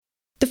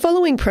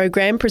following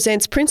program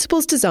presents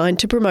principles designed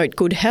to promote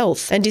good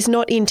health and is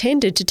not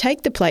intended to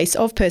take the place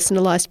of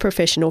personalised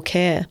professional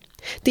care.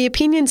 The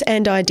opinions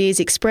and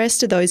ideas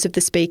expressed are those of the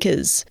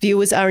speakers.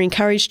 Viewers are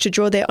encouraged to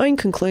draw their own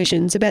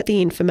conclusions about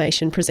the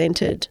information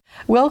presented.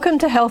 Welcome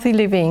to Healthy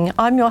Living.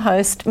 I'm your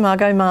host,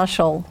 Margot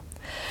Marshall.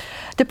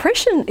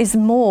 Depression is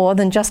more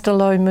than just a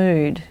low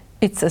mood.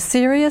 It's a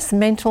serious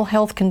mental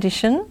health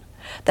condition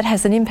that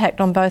has an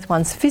impact on both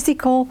one's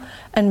physical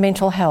and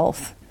mental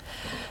health.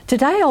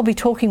 Today I'll be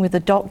talking with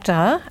a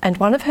doctor and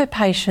one of her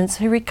patients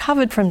who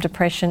recovered from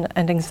depression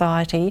and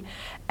anxiety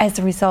as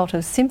a result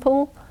of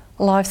simple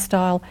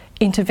lifestyle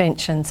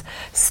interventions.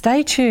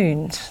 Stay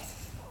tuned.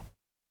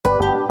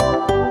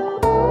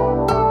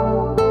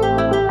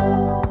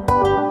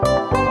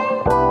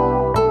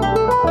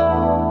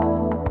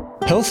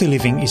 Healthy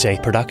Living is a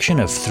production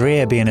of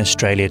 3ABN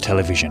Australia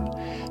Television,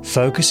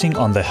 focusing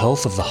on the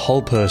health of the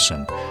whole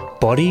person,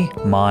 body,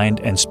 mind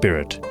and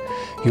spirit.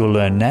 You'll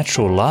learn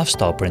natural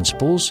lifestyle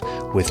principles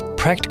with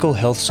practical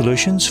health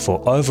solutions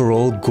for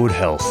overall good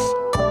health.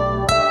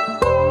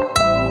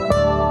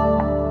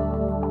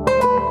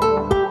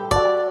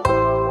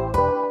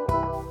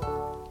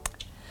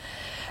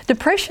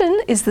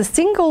 Depression is the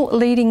single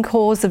leading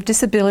cause of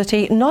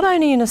disability not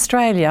only in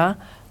Australia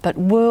but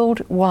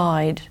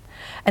worldwide.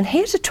 And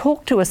here to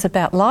talk to us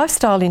about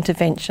lifestyle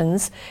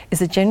interventions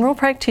is a general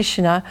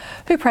practitioner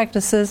who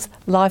practices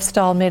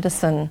lifestyle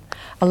medicine,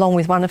 along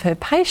with one of her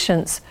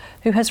patients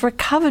who has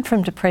recovered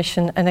from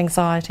depression and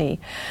anxiety.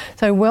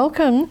 So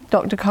welcome,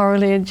 Dr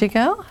Coralia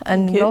Jigau,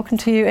 and welcome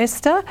to you,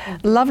 Esther.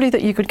 Lovely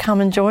that you could come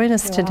and join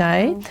us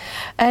today.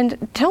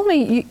 And tell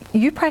me,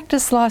 you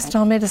practice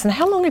lifestyle medicine.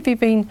 How long have you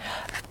been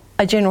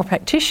a general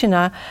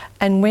practitioner,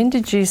 and when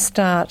did you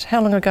start,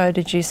 how long ago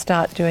did you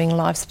start doing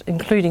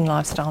including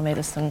lifestyle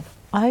medicine?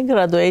 I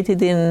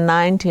graduated in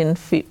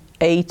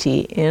 1980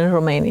 in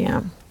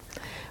Romania.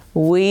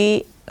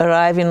 We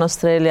arrived in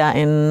Australia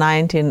in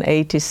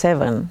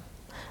 1987.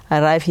 I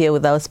arrived here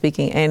without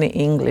speaking any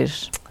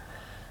English.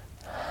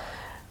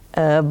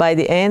 By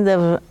the end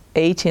of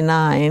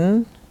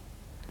 89,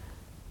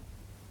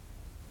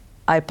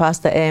 I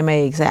passed the AMA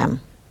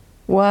exam.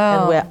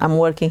 Wow. And I'm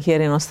working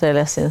here in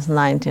Australia since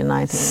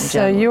 1990.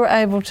 So you were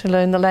able to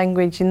learn the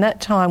language in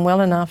that time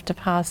well enough to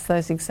pass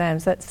those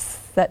exams.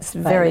 That's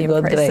very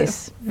impressive.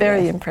 Grace.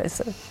 Very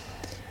impressive.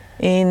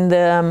 In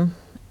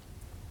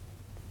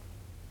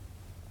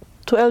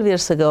 12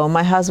 years ago,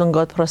 my husband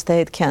got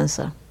prostate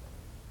cancer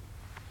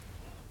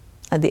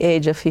at the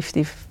age of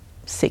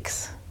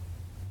 56.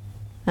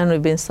 And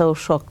we've been so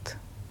shocked.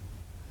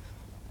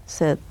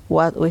 Said,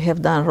 what we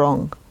have done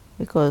wrong?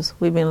 Because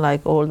we've been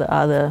like all the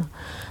other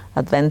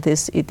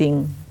Adventists,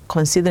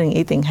 considering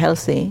eating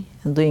healthy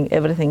and doing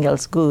everything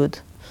else good.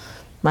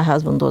 My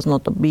husband was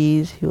not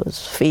obese, he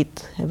was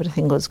fit,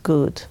 everything was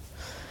good.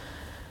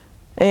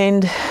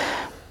 And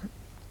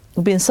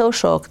we've been so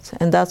shocked,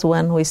 and that's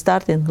when we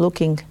started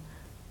looking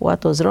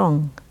what was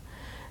wrong.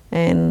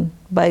 And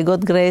by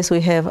God's grace,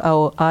 we have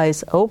our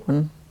eyes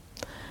open,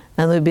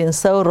 and we've been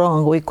so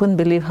wrong, we couldn't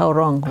believe how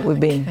wrong we've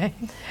been.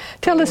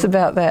 Tell us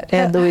about that.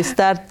 And we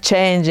start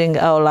changing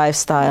our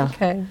lifestyle.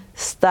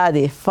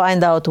 Study,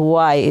 find out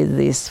why is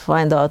this,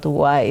 find out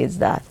why is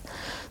that.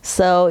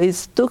 So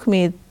it took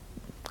me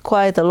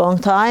quite a long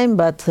time,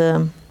 but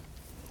to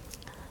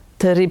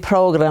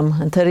reprogram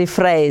and to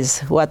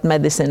rephrase what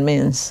medicine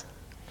means.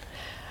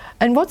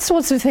 And what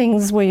sorts of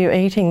things were you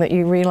eating that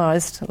you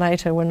realised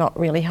later were not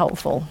really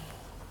helpful?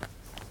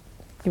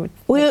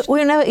 We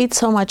never eat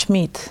so much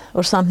meat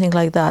or something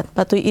like that,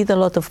 but we eat a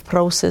lot of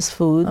processed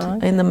food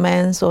in the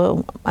men's.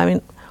 One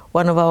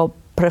of our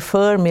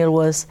preferred meal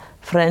was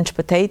French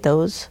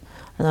potatoes.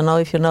 I don't know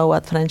if you know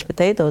what French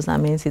potatoes that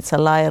means. It's a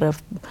layer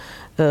of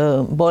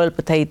boiled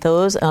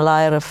potatoes, a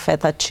layer of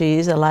feta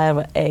cheese, a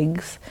layer of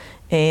eggs,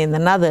 and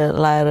another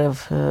layer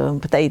of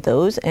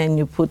potatoes, and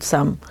you put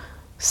some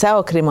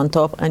sour cream on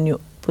top and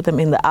you put them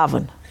in the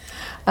oven.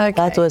 Okay.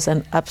 That was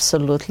an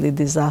absolutely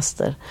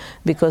disaster,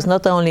 because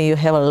not only you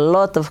have a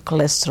lot of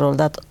cholesterol,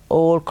 that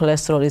all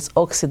cholesterol is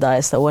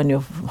oxidized, so when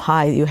you're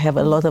high you have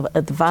a lot of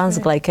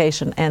advanced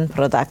glycation end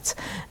products,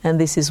 and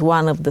this is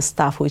one of the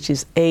stuff which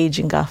is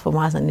aging up from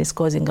us and is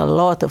causing a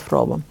lot of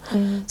problem.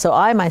 So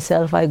I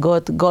myself, I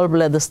got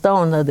gallbladder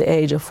stone at the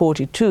age of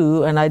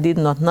 42, and I did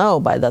not know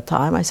by that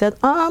time. I said,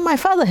 my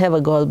father have a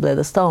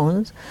gallbladder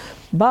stones,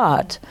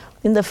 but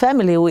in the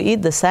family we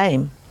eat the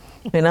same,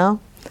 you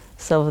know.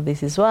 So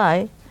this is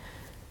why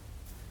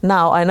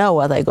now I know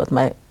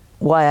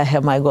why I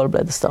have my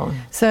gallbladder stone.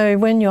 So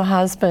when your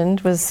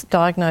husband was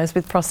diagnosed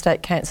with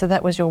prostate cancer,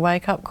 that was your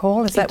wake-up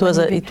call? It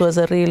was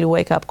a really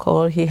wake-up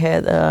call. He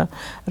had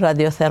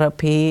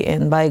radiotherapy,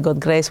 and by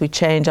God's grace we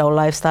changed our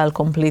lifestyle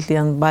completely,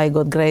 and by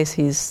God's grace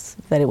he's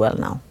very well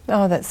now.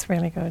 Oh, that's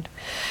really good.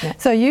 Yeah.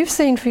 So you've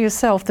seen for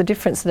yourself the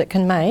difference that it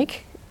can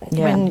make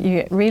when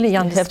you really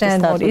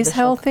understand what is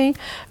healthy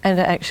and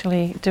to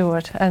actually do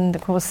it. And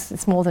of course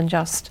it's more than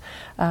just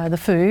the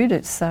food,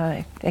 it's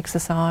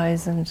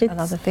exercise and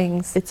other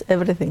things. It's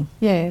everything.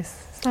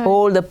 Yes. So,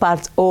 all the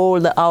parts,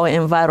 our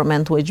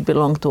environment which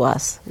belong to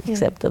us,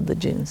 except of the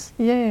genes.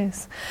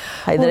 Yes.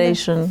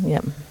 Hydration,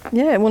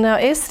 Yeah, well now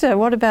Esther,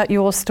 what about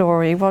your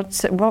story?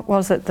 What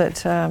was it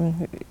that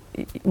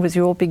was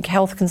your big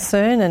health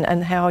concern,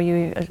 and how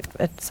you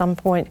at some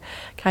point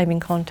came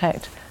in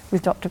contact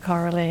with Dr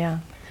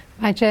Coralia?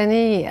 My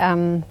journey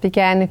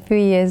began a few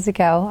years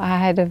ago. I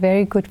had a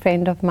very good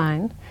friend of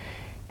mine,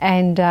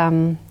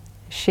 and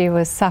she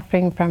was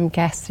suffering from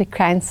gastric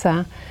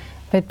cancer.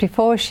 But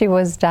before she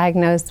was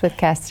diagnosed with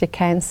gastric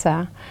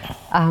cancer,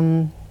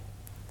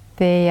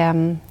 they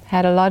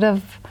had a lot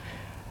of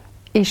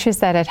issues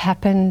that had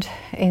happened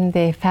in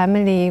their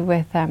family,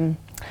 with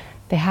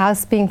their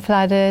house being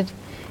flooded,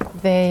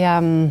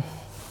 their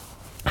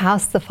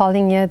house the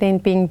following year then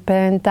being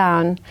burned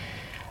down.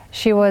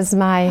 She was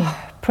my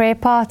prayer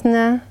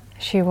partner,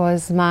 she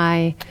was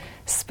my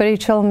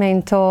spiritual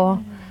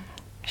mentor,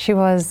 she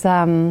was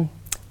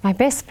my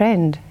best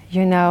friend,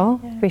 you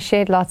know. We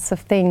shared lots of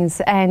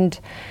things, and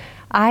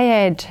I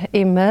had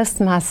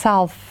immersed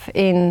myself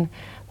in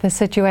the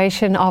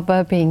situation of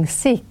her being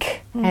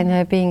sick and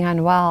her being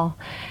unwell.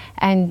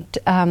 And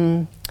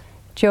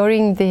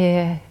during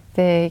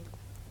the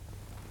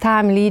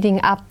time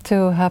leading up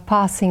to her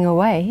passing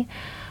away,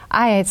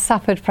 I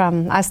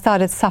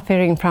started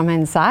suffering from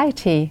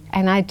anxiety,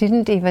 and I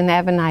didn't even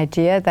have an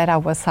idea that I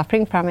was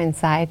suffering from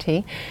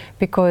anxiety,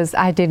 because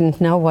I didn't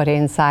know what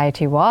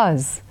anxiety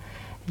was.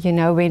 You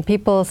know, when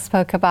people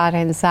spoke about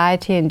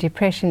anxiety and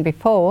depression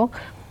before,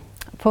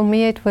 for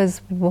me it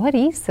was, what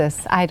is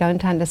this? I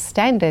don't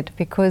understand it,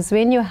 because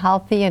when you're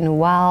healthy and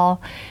well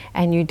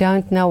and you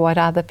don't know what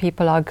other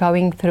people are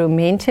going through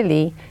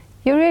mentally,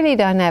 you really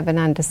don't have an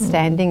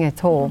understanding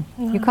at all.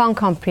 You can't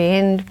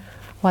comprehend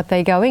what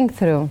they're going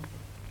through.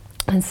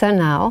 And so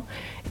now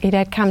it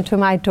had come to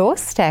my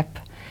doorstep,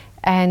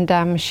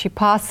 and she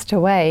passed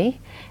away,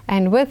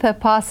 and with her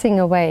passing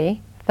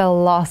away, the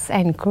loss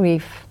and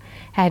grief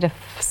had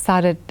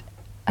started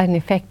an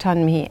effect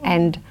on me,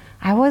 and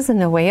I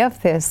wasn't aware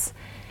of this.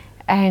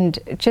 And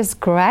just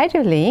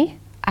gradually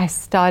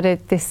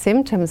the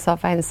symptoms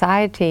of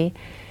anxiety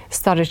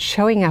started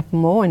showing up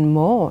more and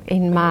more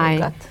in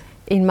my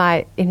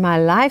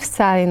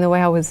lifestyle, in the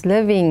way I was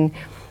living.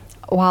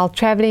 While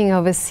traveling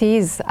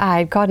overseas, I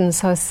had gotten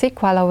so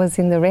sick while I was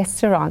in the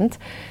restaurant.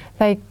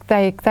 They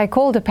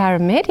called a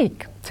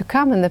paramedic to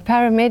come, and the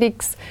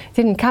paramedics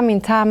didn't come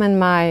in time, and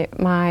my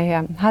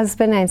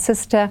husband and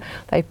sister,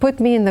 they put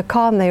me in the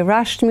car and they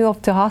rushed me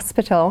off to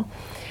hospital.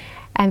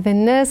 And the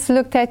nurse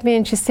looked at me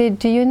and she said,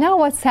 "Do you know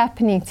what's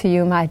happening to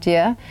you, my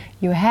dear?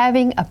 You're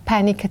having a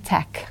panic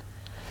attack."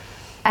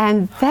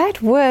 And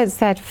that words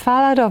that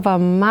fell out of her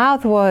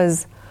mouth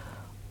was,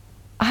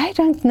 "I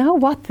don't know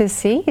what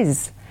this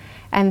is."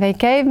 And they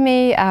gave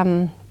me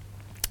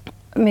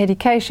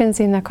medications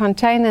in a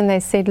container, and they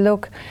said,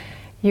 "Look,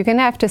 you're going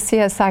to have to see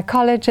a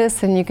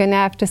psychologist and you're going to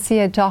have to see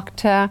a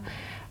doctor.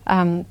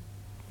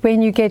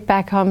 When you get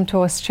back home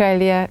to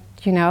Australia,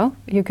 you know,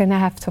 you're going to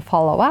have to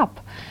follow up."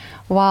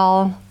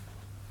 Well,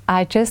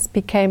 I just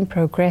became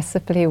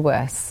progressively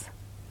worse.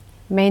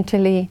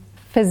 Mentally,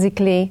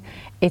 physically,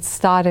 it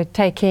started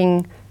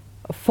taking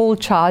full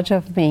charge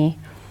of me.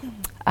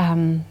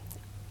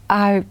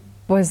 I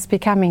was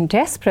becoming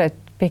desperate,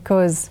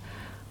 because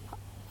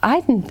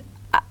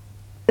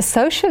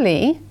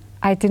socially,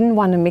 I didn't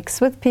want to mix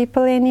with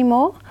people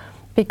anymore,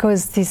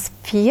 because this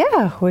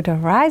fear would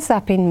arise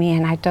up in me,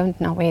 and I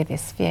don't know where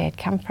this fear had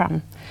come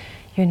from,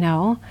 you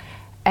know.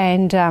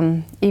 And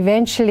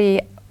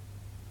eventually,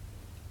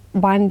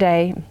 one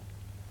day,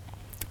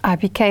 I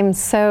became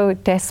so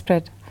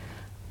desperate,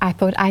 I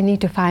thought I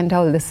need to find a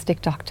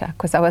holistic doctor,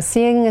 because I was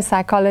seeing a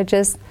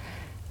psychologist,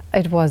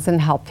 it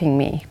wasn't helping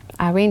me.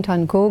 I went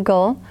on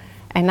Google,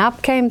 and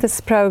up came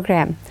this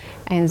program,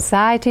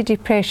 Anxiety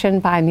Depression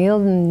by Neil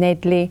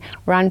Nedley,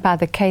 run by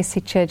the Casey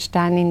Church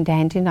down in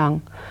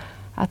Dandenong.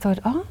 I thought,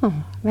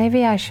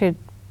 maybe I should,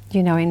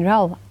 you know,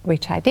 enroll,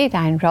 which I did.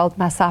 I enrolled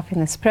myself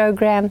in this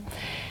program,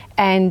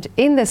 and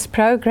in this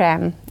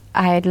program,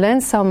 I had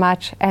learned so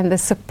much, and the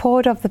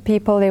support of the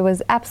people there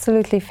was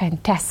absolutely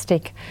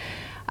fantastic.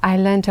 I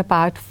learned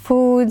about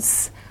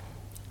foods,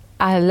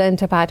 I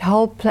learned about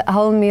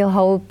whole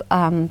meal,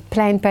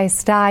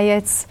 plant-based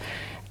diets,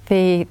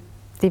 the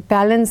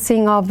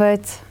balancing of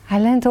it. I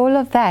learned all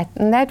of that,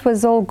 and that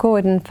was all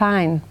good and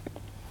fine.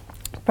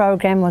 The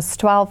program was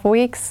 12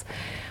 weeks.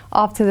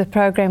 After the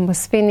program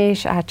was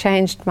finished, I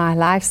changed my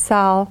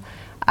lifestyle.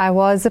 I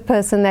was a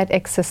person that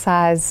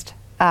exercised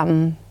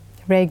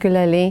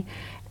regularly,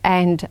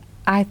 and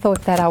I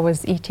thought that I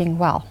was eating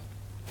well.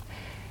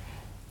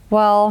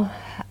 Well,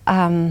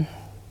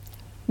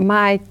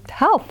 my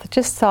health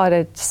just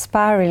started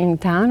spiraling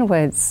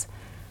downwards.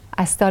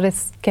 I started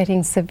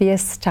getting severe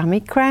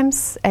stomach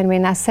cramps, and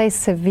when I say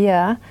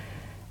severe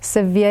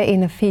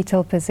in a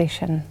fetal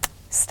position,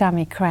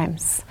 stomach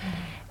cramps.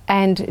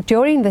 And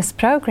during this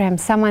program,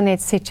 someone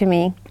had said to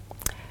me,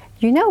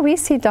 "You know, we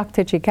see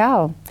Dr.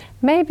 Jigau.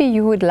 Maybe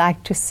you would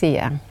like to see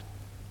her."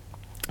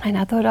 And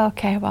I thought,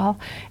 okay, well,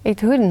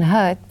 it wouldn't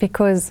hurt,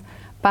 because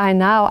by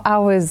now I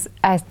was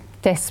at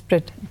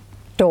desperate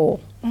door.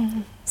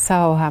 Mm-hmm.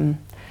 So I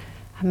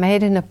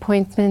made an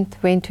appointment,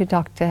 went to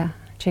Dr.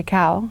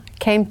 Jigau,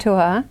 came to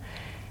her,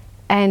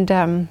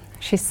 and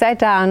she sat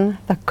down,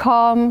 the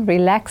calm,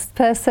 relaxed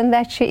person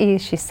that she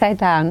is. She sat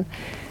down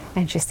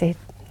and she said,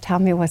 "Tell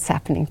me what's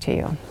happening to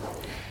you."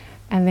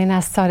 And then I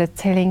started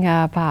telling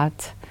her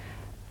about,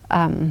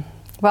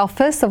 well,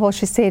 first of all,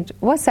 she said,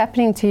 "What's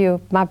happening to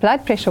you?" My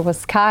blood pressure was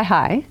sky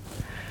high.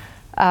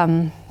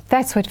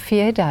 That's what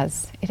fear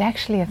does. It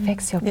actually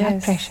affects your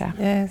blood pressure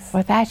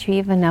without you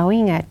even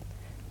knowing it,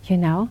 you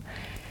know.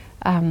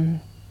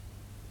 And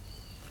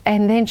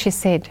then she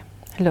said,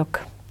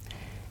 "Look,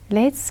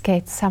 let's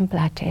get some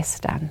blood tests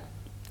done."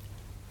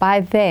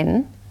 By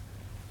then,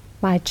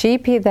 my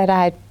GP that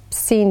I'd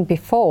seen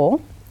before,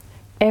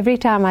 every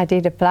time I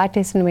did a blood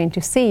test and went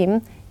to see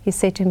him, he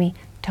said to me,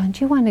 "Don't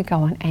you want to go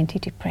on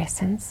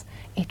antidepressants?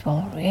 It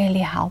will really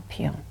help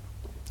you."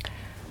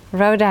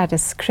 Wrote out a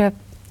script,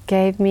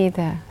 gave me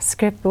the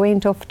script,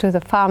 went off to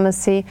the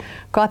pharmacy,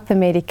 got the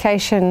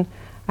medication.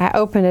 I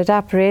opened it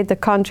up, read the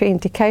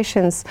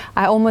contraindications.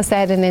 I almost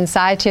had an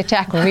anxiety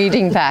attack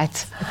reading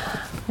that.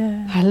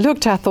 I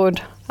looked, I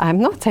thought, I'm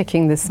not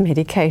taking this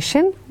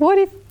medication. What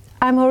if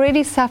I'm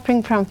already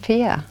suffering from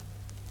fear?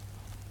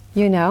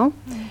 You know?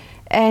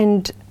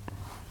 And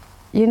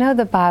you know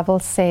the Bible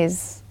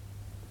says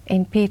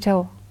in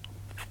Peter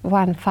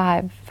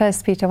 1:5,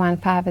 1 Peter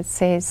 1:5, it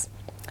says,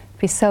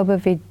 "Be sober,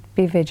 be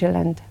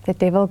vigilant. The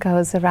devil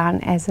goes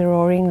around as a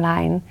roaring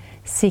lion,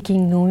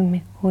 seeking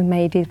whom he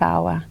may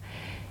devour."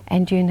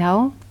 And you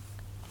know,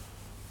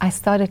 I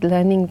started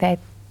learning that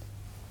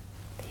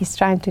he's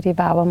trying to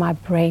devour my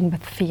brain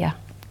with fear,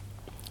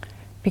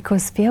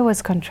 because fear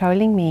was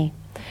controlling me.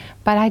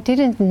 But I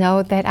didn't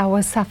know that I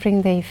was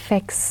suffering the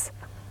effects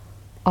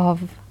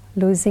of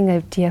losing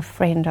a dear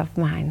friend of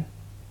mine.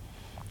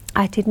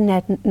 I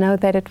didn't know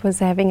that it was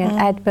having an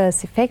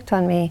adverse effect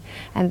on me,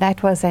 and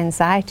that was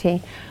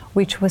anxiety,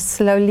 which was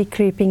slowly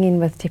creeping in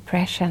with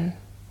depression.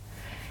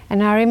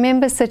 And I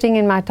remember sitting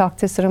in my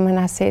doctor's room and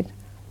I said,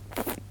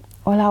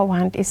 all I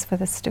want is for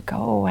this to go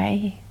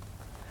away.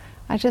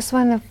 I just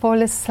want to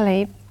fall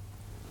asleep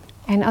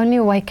and only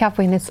wake up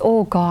when it's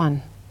all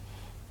gone.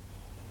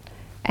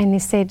 And he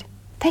said,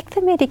 "Take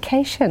the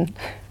medication."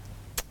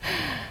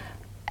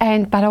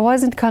 But I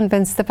wasn't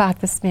convinced about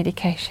this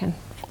medication.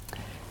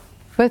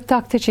 With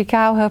Dr.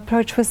 Jigau, her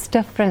approach was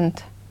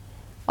different.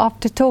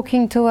 After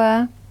talking to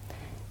her,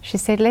 she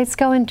said, "Let's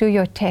go and do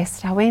your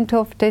test." I went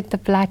off, did the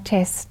blood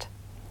test,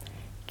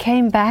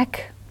 came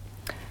back.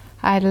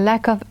 I had a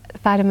lack of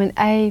vitamin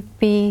A,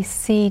 B,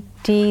 C,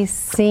 D,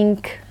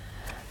 zinc,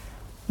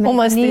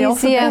 almost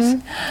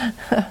magnesium,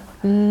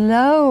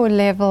 low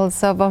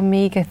levels of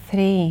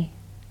omega-3,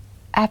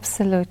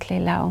 absolutely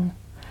low.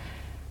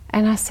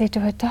 And I said to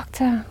her,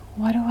 "Doctor,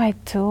 what do I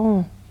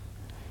do?"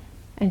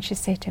 And she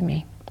said to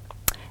me,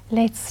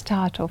 "Let's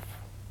start off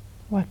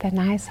with a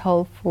nice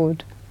whole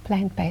food,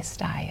 plant-based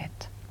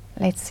diet.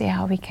 Let's see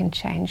how we can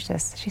change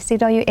this." She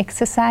said, "Are you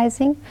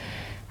exercising?"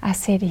 I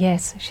said,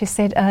 "Yes." She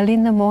said, "Early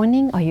in the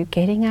morning, are you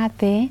getting out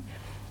there?"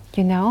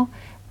 You know,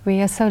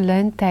 we also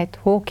learned that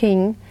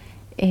walking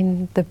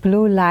in the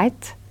blue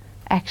light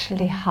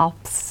actually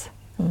helps.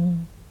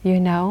 You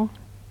know,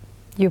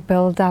 you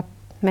build up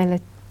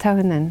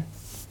melatonin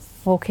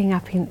walking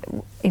up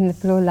in the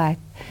blue light.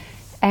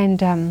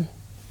 And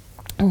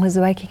I was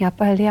waking up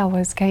early, I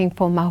was going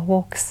for my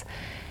walks,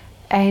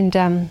 and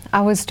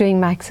I was doing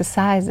my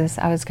exercises.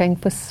 I was going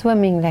for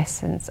swimming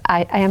lessons.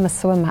 I am a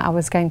swimmer. I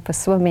was going for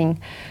swimming.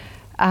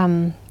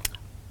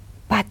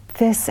 But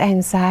this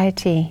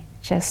anxiety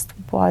just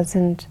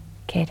wasn't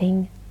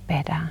getting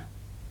better.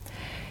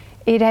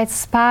 It had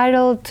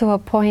spiraled to a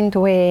point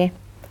where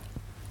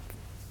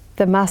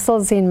the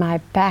muscles in my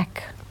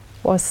back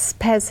was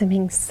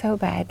spasming so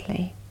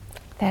badly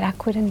that I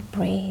couldn't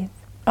breathe.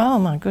 Oh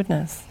my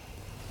goodness!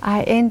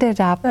 I ended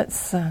up.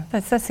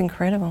 That's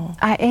incredible.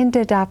 I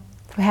ended up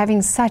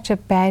having such a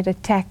bad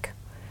attack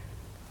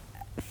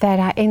that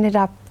I ended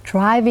up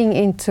driving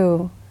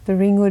into the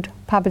Ringwood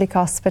Public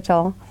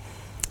Hospital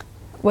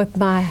with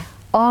my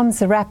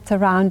arms wrapped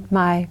around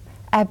my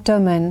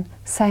abdomen,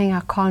 saying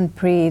I can't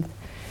breathe.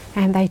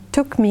 And they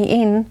took me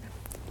in,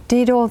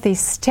 did all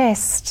these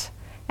tests,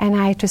 and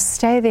I had to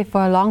stay there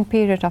for a long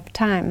period of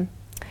time.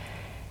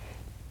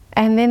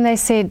 And then they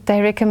said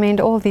they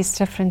recommend all these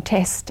different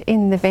tests.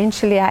 And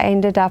eventually I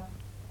ended up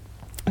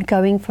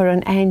going for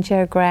an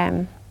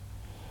angiogram.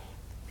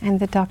 And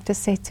the doctor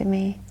said to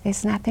me,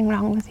 "There's nothing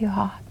wrong with your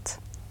heart.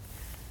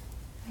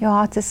 Your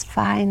heart is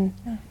fine.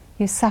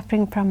 You're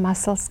suffering from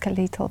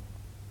musculoskeletal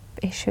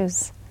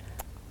issues."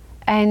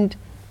 And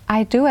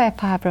I do have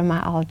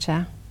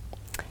fibromyalgia.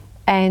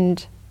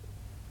 And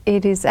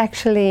it is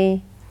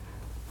actually,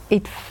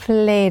 it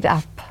flared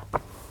up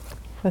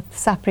with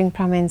suffering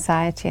from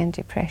anxiety and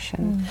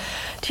depression.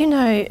 Do you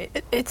know,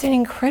 it's an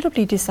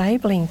incredibly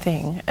disabling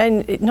thing,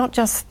 and not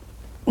just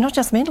not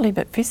just mentally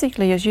but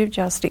physically, as you've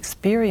just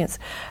experienced.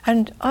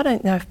 And I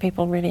don't know if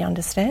people really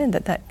understand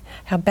that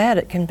how bad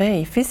it can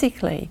be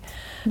physically.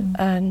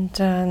 And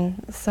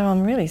so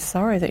I'm really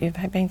sorry that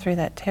you've been through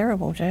that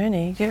terrible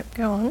journey.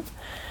 Go on.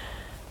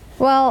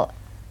 Well,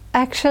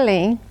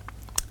 actually,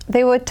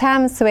 there were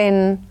times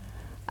when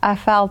I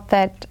felt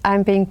that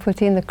I'm being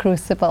put in the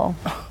crucible,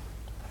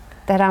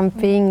 that I'm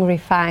being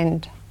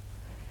refined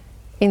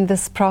in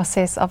this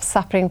process of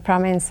suffering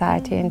from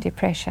anxiety and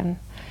depression.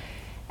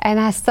 And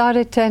I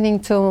started turning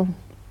to,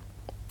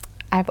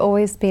 I've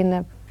always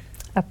been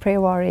a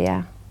prayer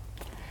warrior.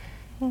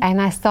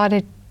 And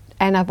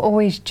I've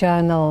always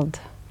journaled.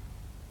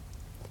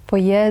 For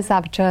years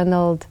I've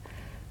journaled.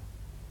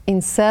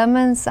 In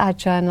sermons I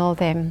journaled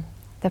them.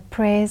 The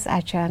prayers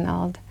I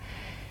journaled.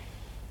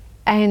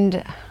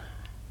 And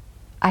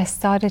I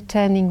started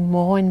turning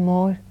more and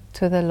more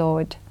to the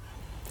Lord.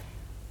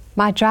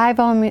 My drive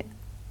home,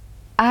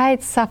 I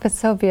had suffered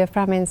severe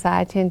from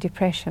anxiety and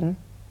depression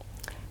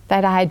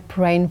that I had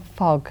brain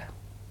fog.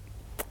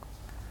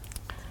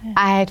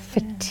 I had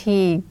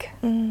fatigue.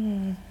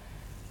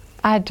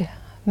 I'd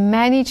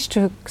managed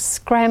to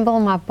scramble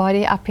my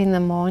body up in the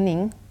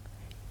morning,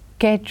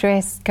 get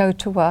dressed, go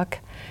to work,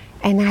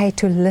 and I had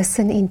to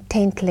listen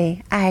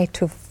intently. I had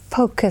to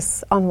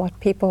focus on what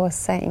people were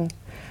saying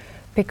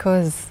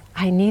because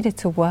I needed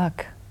to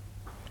work.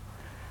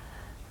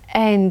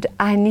 And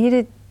I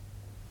needed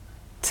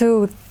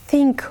to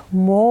think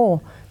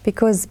more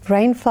because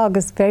brain fog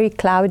is very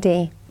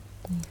cloudy.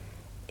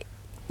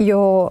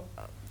 Your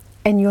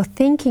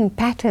thinking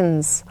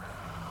patterns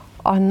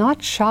are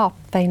not sharp,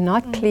 they're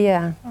not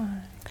clear.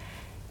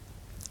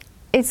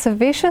 It's a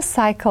vicious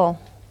cycle,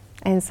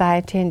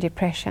 anxiety and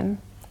depression.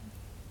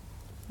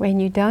 When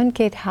you don't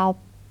get help,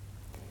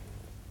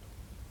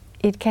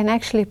 it can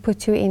actually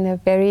put you in a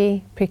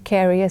very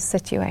precarious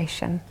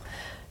situation.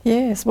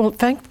 Yes, well,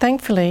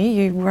 thankfully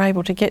you were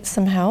able to get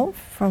some help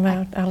from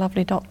our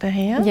lovely doctor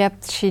here.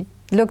 Yep, she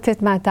looked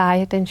at my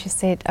diet and she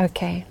said,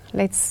 okay,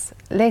 let's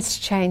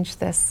change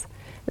this.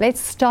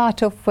 Let's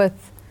start off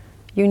with,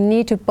 you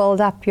need to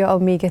build up your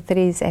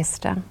omega-3s,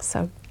 Esther.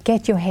 So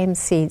get your hemp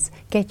seeds,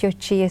 get your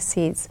chia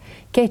seeds,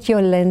 get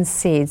your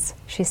linseed seeds.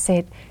 She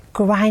said,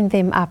 grind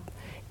them up.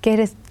 Get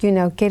a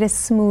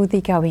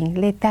smoothie going.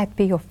 Let that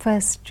be your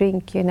first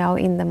drink,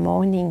 in the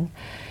morning.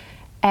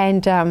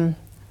 And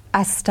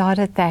I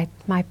started that,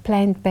 my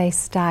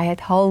plant-based diet,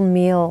 whole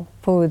meal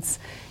foods,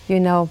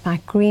 my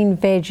green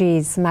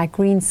veggies, my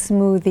green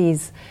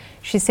smoothies.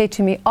 She said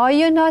to me, are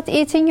you not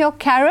eating your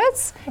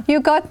carrots?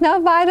 You got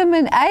no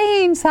vitamin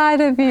A inside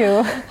of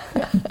you.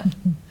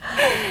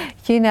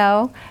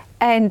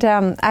 And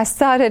I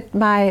started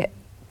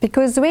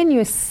because when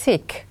you're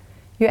sick,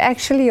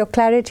 your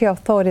clarity of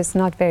thought is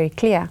not very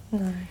clear.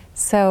 No.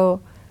 So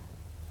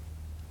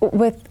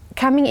with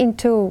coming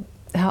into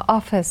her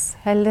office,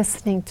 her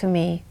listening to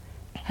me,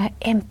 her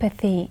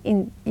empathy,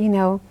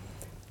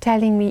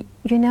 telling me,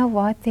 you know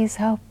what, there's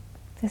hope.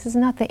 This is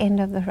not the end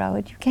of the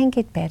road. You can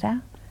get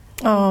better.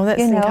 Oh,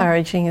 that's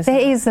encouraging, isn't it?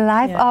 There is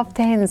life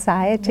after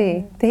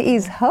anxiety. There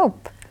is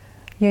hope,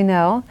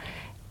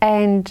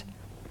 And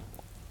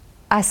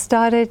I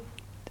started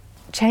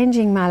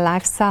changing my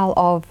lifestyle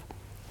of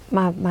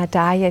my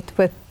diet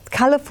with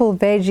colourful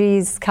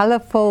veggies,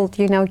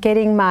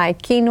 getting my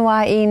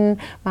quinoa in,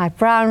 my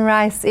brown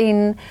rice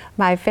in,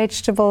 my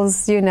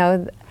vegetables,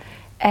 and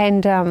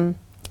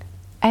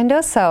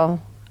also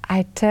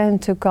I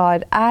turned to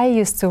God. I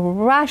used to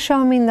rush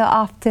home in the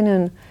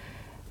afternoon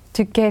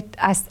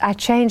I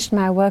changed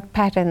my work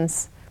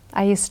patterns.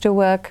 I used to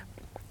work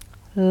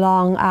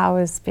long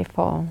hours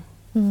before,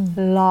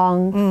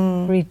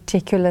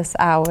 ridiculous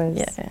hours.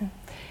 Yeah.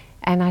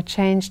 And I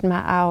changed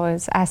my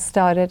hours. I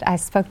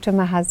spoke to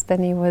my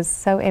husband. He was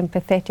so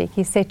empathetic.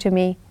 He said to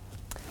me,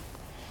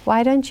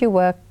 why don't you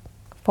work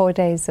 4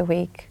 days a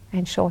week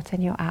and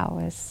shorten your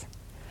hours?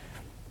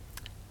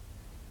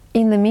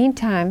 In the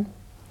meantime,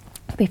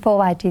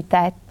 before I did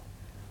that,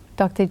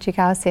 Dr.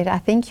 Jigau said, I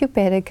think you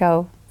better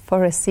go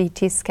for a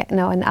CT scan,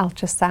 an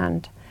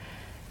ultrasound.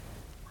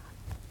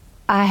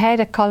 I had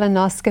a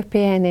colonoscopy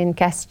and then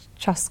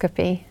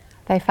gastroscopy.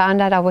 They found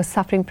out I was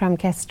suffering from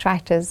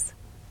gastritis.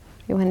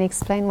 You want to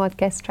explain what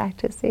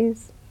gastritis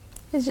is?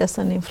 It's just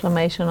an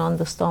inflammation on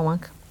the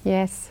stomach.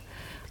 Yes.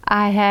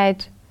 I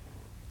had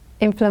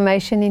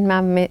inflammation in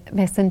my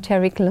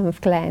mesenteric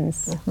lymph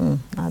glands.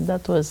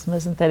 That was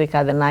mesenteric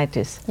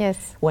adenitis.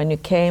 Yes. When you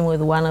came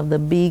with one of the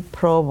big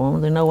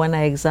problems, when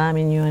I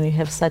examine you and you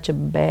have such a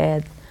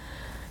bad,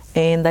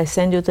 and I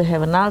send you to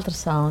have an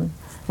ultrasound,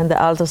 and the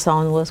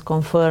ultrasound was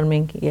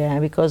confirming,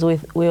 because we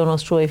were not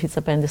sure if it's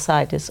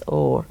appendicitis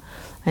and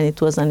it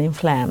was an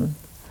inflamed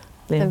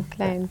lymph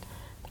gland.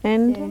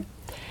 And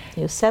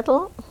you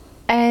settle.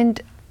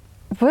 And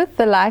with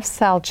the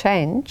lifestyle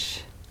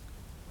change,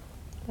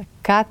 the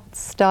gut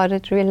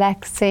started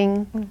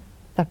relaxing,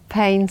 the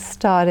pain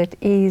started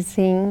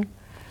easing.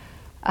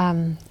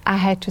 I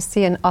had to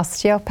see an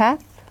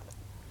osteopath.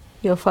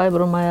 Your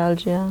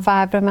fibromyalgia?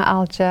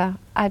 Fibromyalgia.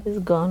 It's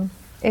gone.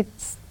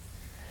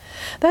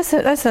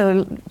 That's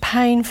a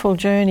painful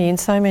journey in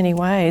so many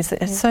ways.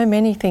 There's so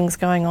many things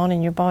going on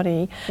in your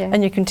body,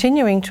 and you're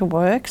continuing to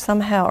work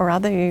somehow or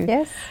other.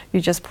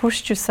 You just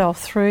pushed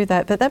yourself through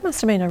that, but that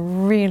must have been a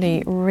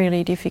really,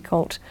 really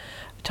difficult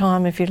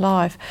time of your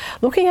life.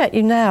 Looking at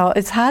you now,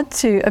 it's hard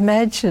to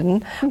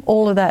imagine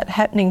all of that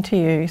happening to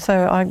you.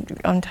 So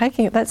I'm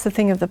taking it that's the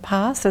thing of the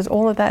past. Is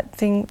all of that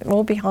thing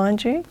all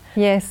behind you?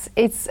 Yes,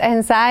 it's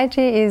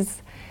anxiety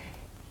is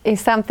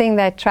something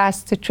that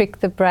tries to trick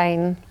the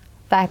brain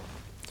that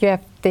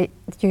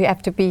you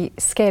have to be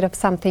scared of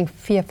something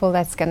fearful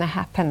that's going to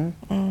happen,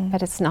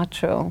 but it's not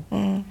true.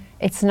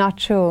 It's not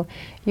true.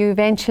 You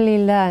eventually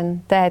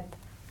learn that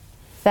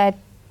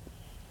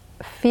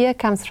fear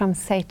comes from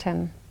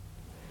Satan.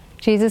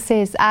 Jesus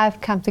says, I've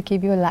come to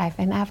give you life,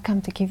 and I've come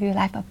to give you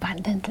life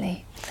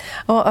abundantly.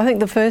 Well, I think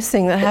the first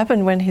thing that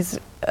happened when his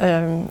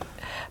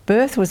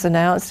birth was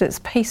announced, it's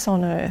peace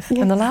on earth. Yes.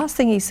 And the last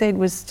thing he said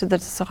was to the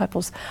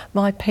disciples,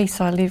 my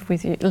peace I leave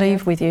with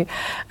you.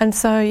 And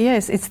so,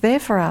 yes, it's there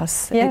for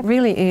us. It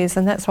really is,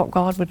 and that's what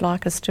God would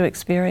like us to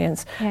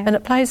experience. And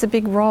it plays a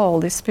big role,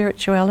 this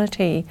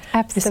spirituality,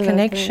 this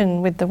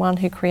connection with the one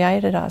who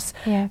created us,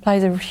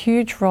 plays a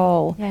huge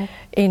role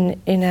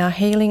in our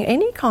healing,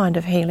 any kind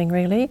of healing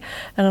really.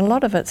 And a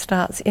lot of it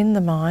starts in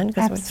the mind.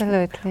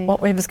 Absolutely.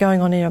 Whatever's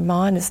going on in our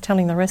mind is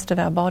telling the rest of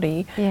our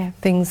body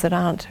things that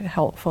aren't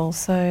helpful.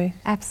 So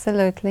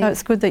absolutely. So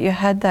it's good that you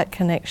had that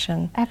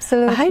connection.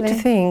 Absolutely. I hate to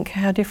think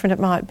how different it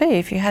might be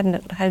if you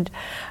hadn't had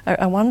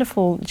a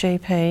wonderful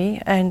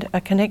GP and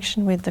a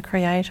connection with the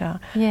Creator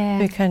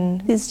who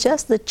can... It's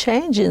just the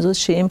changes that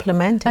she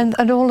implemented.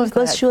 And all of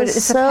because that. She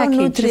was so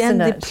nutrient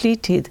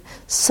depleted.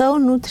 So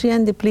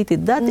nutrient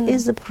depleted. That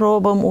is the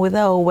problem with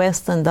our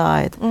Western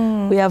diet.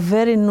 We are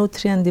very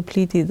nutrient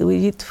depleted. We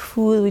eat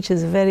food which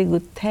is very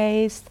good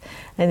taste,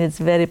 and it's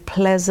very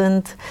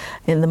pleasant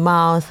in the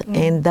mouth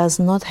and does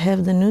not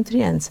have the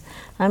nutrients.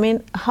 I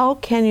mean, how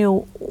can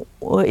you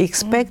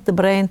expect the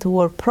brain to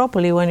work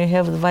properly when you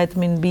have the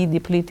vitamin B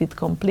depleted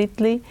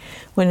completely,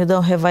 when you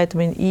don't have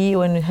vitamin E,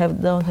 when you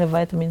don't have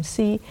vitamin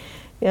C?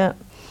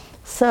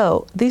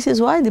 So this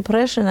is why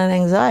depression and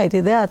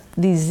anxiety, they are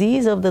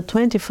disease of the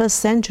 21st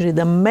century.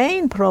 The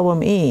main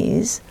problem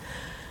is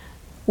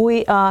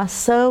we are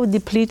so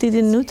depleted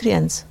in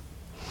nutrients.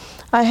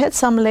 I had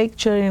some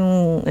lecture in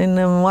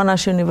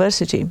Monash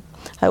University.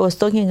 I was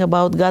talking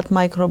about gut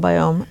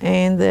microbiome,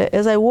 and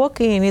as I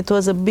walk in, it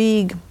was a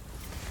big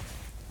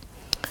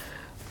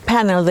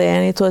panel there,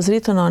 and it was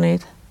written on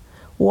it,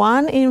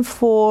 1 in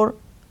 4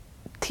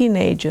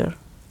 teenagers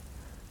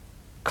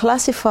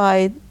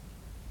classified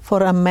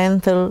for a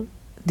mental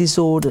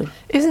disorder.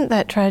 Isn't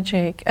that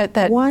tragic? At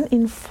that 1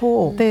 in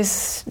 4.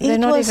 They're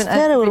not even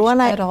terrible. When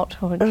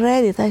adulthood. I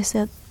read it, I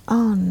said,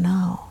 oh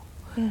no.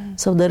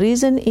 So the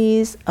reason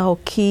is our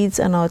kids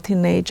and our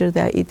teenagers,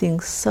 they are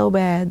eating so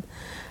bad.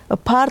 A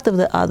part of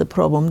the other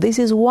problem, this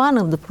is one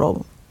of the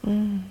problems.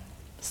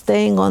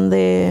 Staying on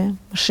the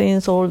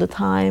machines all the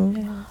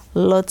time,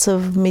 lots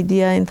of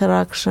media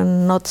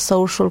interaction, not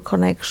social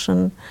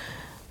connection.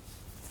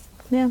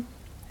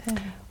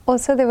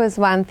 Also, there was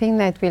one thing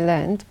that we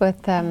learned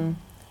with the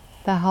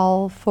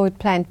whole food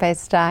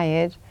plant-based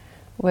diet,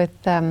 with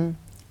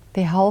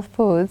the whole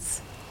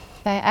foods,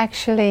 they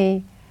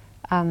actually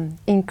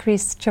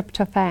increase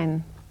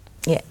tryptophan,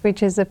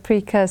 which is a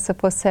precursor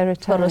for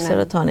serotonin.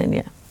 For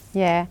serotonin,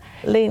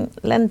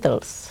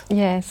 lentils.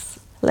 Yes.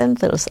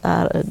 Lentils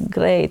are a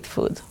great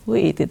food.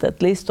 We eat it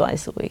at least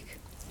twice a week.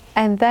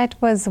 And that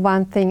was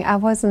one thing. I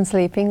wasn't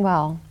sleeping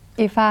well.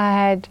 If I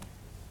had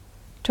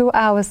 2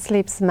 hours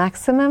sleeps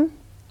maximum.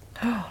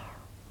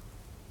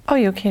 Oh,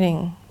 you're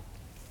kidding.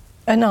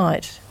 A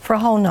night, for a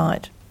whole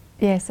night?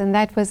 Yes, and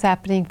that was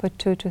happening for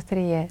 2 to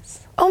 3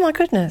 years. Oh my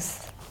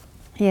goodness.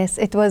 Yes,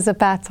 it was a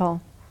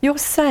battle. You're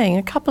saying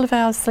a couple of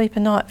hours sleep a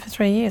night for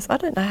 3 years. I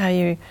don't know how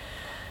you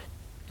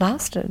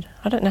lasted.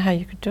 I don't know how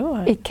you could do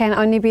it. It can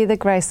only be the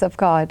grace of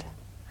God.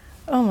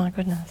 Oh my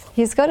goodness.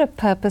 He's got a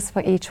purpose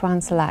for each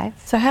one's life.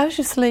 So how's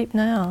your sleep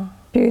now?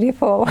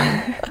 Beautiful.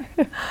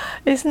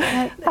 Isn't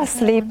that? I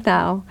sleep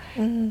now.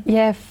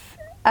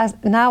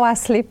 Now I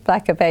sleep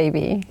like a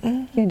baby,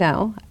 you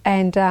know.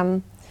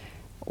 And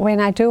when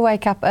I do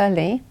wake up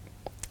early,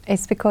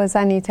 it's because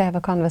I need to have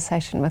a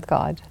conversation with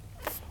God.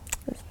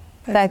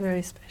 That's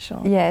very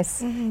special.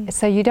 Yes.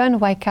 So you don't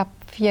wake up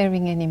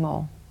fearing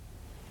anymore.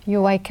 You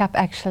wake up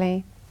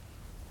actually,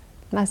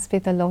 must be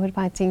the Lord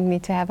wanting me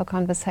to have a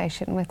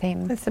conversation with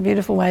Him. That's a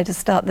beautiful way to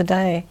start the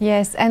day.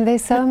 Yes, and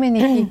there's so many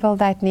people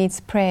that needs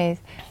prayer.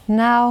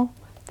 Now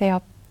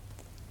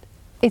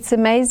it's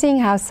amazing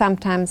how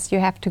sometimes you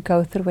have to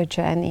go through a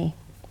journey.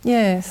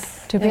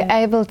 Yes. To be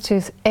able to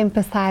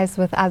empathize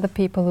with other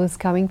people who's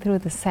going through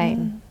the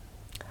same,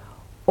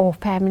 or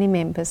family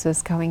members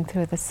who's going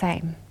through the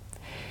same.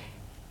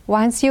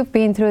 Once you've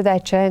been through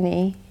that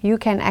journey, you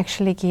can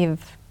actually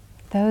give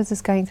those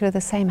who's going through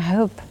the same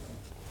hope.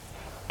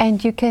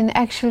 And you can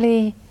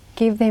actually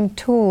give them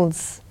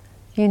tools,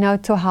 you know,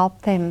 to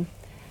help them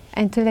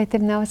and to let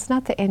them know it's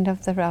not the end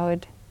of the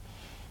road.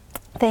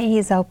 There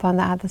is hope on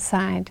the other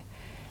side.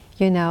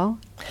 you know.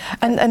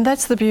 And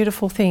that's the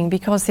beautiful thing,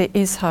 because there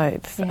is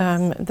hope.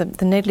 Yes.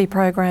 The Nedley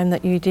program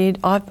that you did,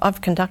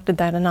 I've conducted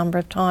that a number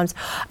of times,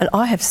 and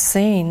I have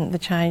seen the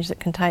change that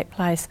can take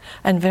place,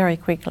 and very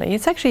quickly.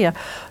 It's actually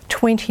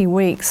 20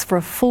 weeks for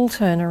a full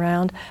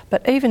turnaround,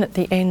 but even at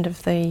the end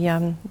of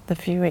the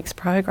few weeks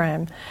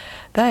program,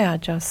 they are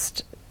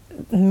just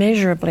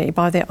measurably,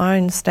 by their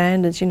own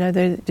standards, you know,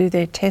 they do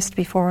their test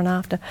before and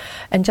after,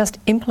 and just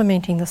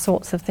implementing the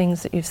sorts of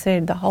things that you've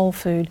said, the whole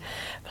food,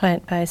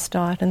 plant-based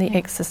diet, and the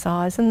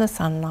exercise, and the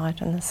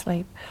sunlight, and the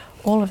sleep,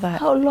 all of that.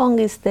 How long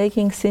is it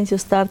taking since you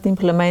start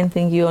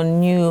implementing your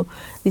new,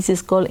 this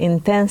is called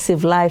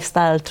intensive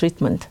lifestyle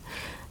treatment,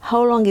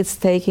 how long it's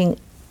taking,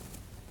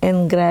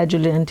 and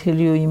gradually until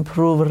you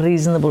improve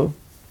reasonable?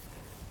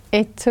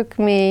 It took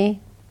me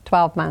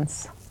 12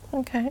 months.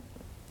 Okay.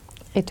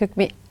 It took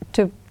me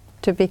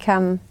to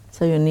become.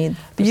 So you need.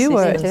 You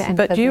were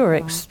physical.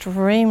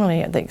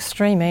 extremely at the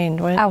extreme end,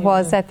 weren't you? I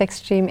was at the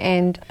extreme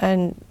end.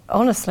 And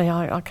honestly,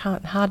 I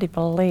can't hardly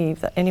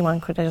believe that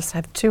anyone could just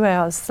have 2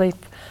 hours sleep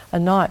a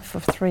night for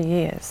 3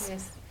 years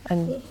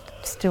and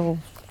still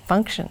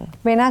function.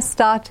 When I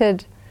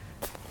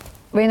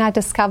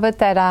discovered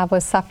that I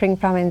was suffering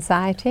from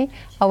anxiety,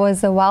 I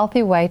was a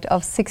wealthy weight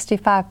of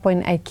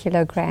 65.8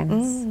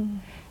 kilograms.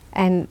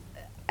 And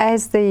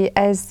as the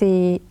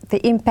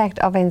impact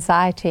of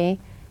anxiety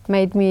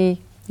made me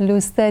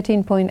lose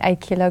 13.8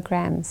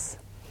 kilograms.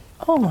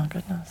 Oh my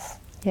goodness.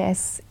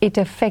 Yes, it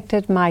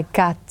affected my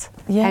gut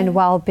and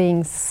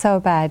well-being so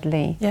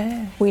badly.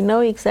 Yeah. We know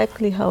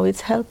exactly how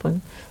it's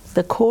helping.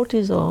 The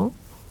cortisol,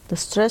 the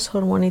stress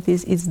hormone,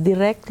 is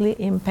directly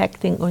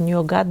impacting on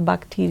your gut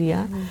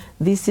bacteria.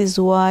 This is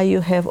why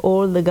you have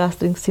all the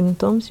gastric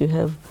symptoms, you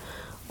have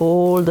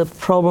all the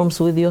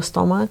problems with your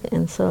stomach,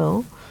 and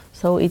so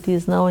it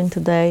is known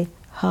today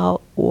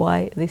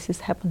why this is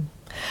happening.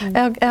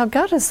 Our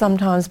gut has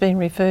sometimes been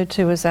referred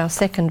to as our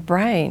second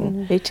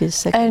brain. It is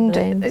second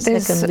brain,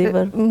 second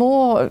liver.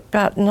 More,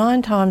 about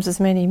 9 times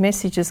as many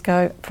messages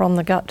go from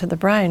the gut to the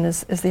brain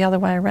as the other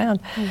way around.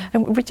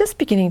 And we're just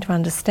beginning to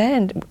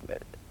understand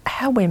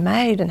how we're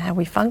made and how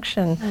we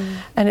function,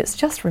 and it's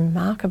just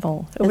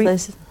remarkable.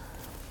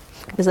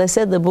 As I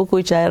said, the book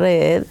which I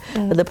read,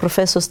 the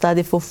professor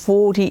studied for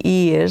 40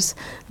 years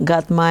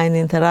gut-mind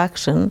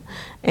interaction,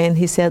 and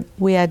he said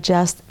we are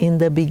just in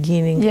the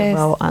beginning of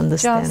our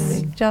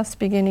understanding. Just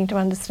beginning to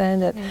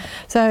understand it.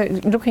 So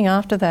looking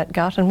after that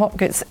gut, and what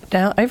gets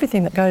down,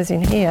 everything that goes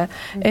in here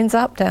ends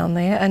up down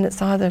there, and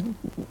it's either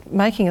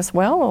making us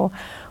well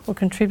or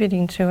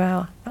contributing to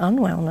our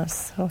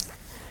unwellness.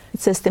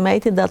 It's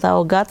estimated that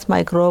our gut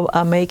microbes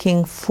are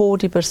making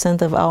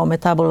 40% of our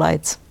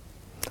metabolites.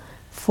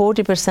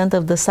 40%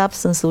 of the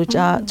substance which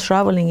are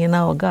traveling in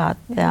our gut,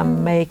 they are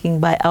making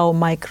by our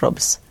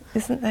microbes.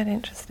 Isn't that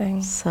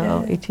interesting?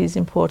 So it is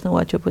important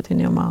what you put in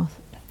your mouth.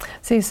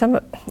 See,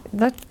 the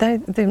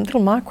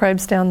little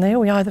microbes down there,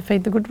 we either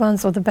feed the good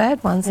ones or the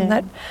bad ones, and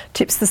that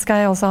tips the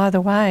scales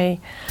either way.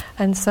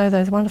 And so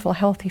those wonderful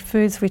healthy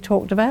foods we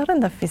talked about,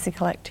 and the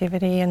physical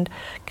activity, and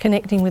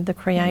connecting with the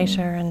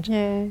Creator, and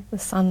the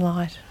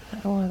sunlight,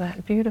 all of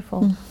that,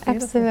 beautiful.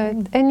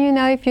 Absolutely. And you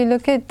know, if you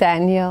look at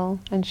Daniel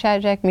and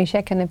Shadrach,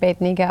 Meshach and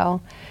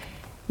Abednego,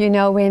 you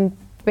know, when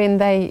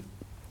they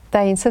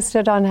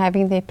insisted on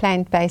having their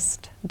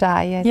plant-based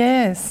diet.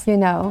 Yes. You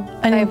know.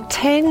 And in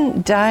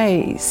 10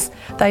 days,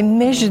 they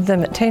measured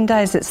them at 10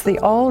 days. It's the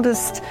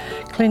oldest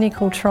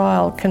clinical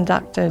trial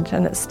conducted,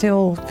 and it's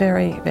still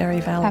very,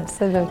 very valid.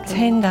 Absolutely.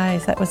 10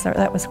 days, that was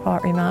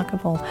quite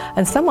remarkable.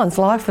 And someone's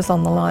life was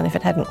on the line if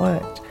it hadn't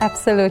worked.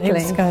 Absolutely. He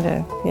was going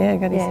to,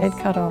 get his head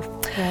cut off.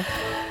 Yeah.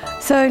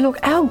 So look,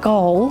 our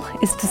goal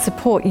is to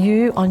support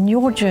you on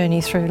your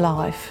journey through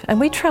life, and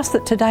we trust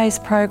that today's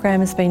program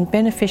has been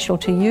beneficial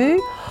to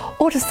you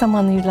or to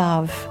someone you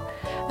love.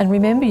 And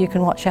remember, you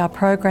can watch our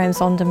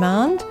programs on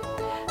demand.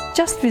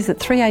 Just visit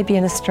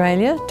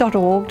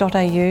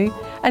 3abnaustralia.org.au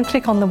and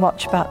click on the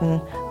watch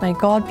button. May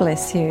God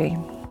bless you.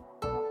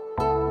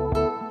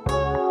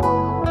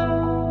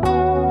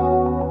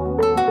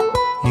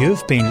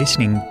 You've been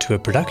listening to a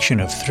production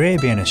of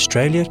 3ABN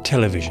Australia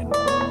Television.